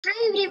Hi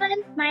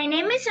everyone, my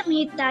name is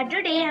Samhitha.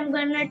 Today I'm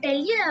going to tell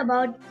you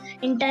about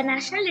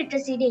International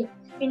Literacy Day.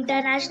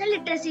 International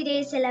Literacy Day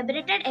is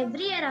celebrated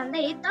every year on the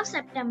 8th of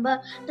September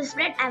to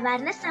spread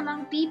awareness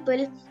among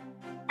people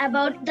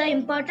about the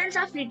importance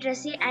of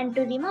literacy and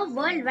to remove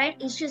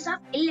worldwide issues of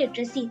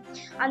illiteracy.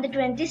 On the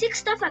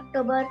 26th of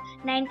October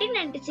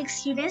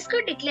 1996,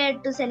 UNESCO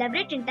declared to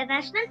celebrate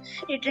International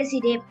Literacy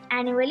Day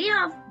annually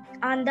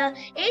on the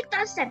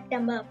 8th of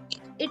September.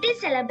 It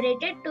is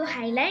celebrated to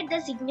highlight the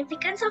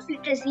significance of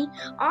literacy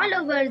all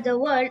over the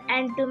world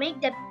and to make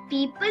the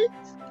people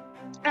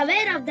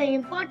aware of the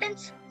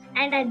importance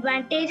and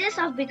advantages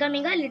of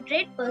becoming a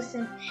literate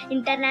person.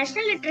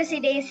 International Literacy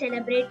Day is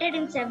celebrated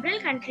in several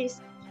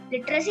countries.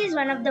 Literacy is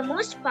one of the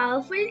most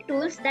powerful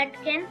tools that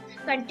can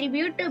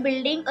contribute to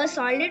building a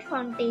solid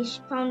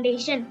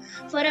foundation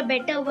for a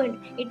better world.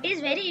 It is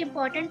very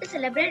important to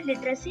celebrate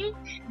Literacy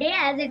Day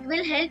as it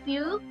will help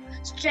you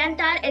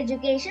strengthen our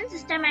education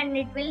system and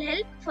it will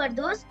help for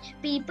those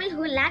people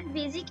who lack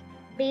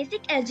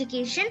basic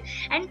education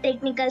and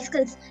technical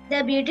skills.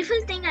 The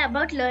beautiful thing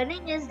about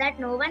learning is that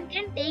no one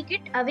can take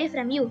it away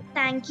from you.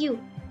 Thank you.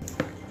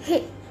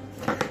 Hey,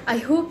 I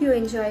hope you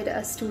enjoyed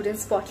our student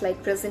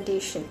spotlight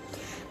presentation.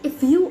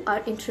 If you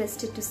are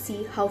interested to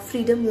see how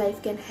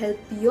FreadomLive can help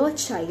your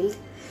child,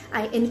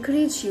 I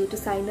encourage you to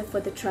sign up for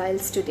the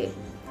trials today.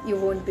 You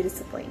won't be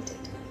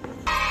disappointed.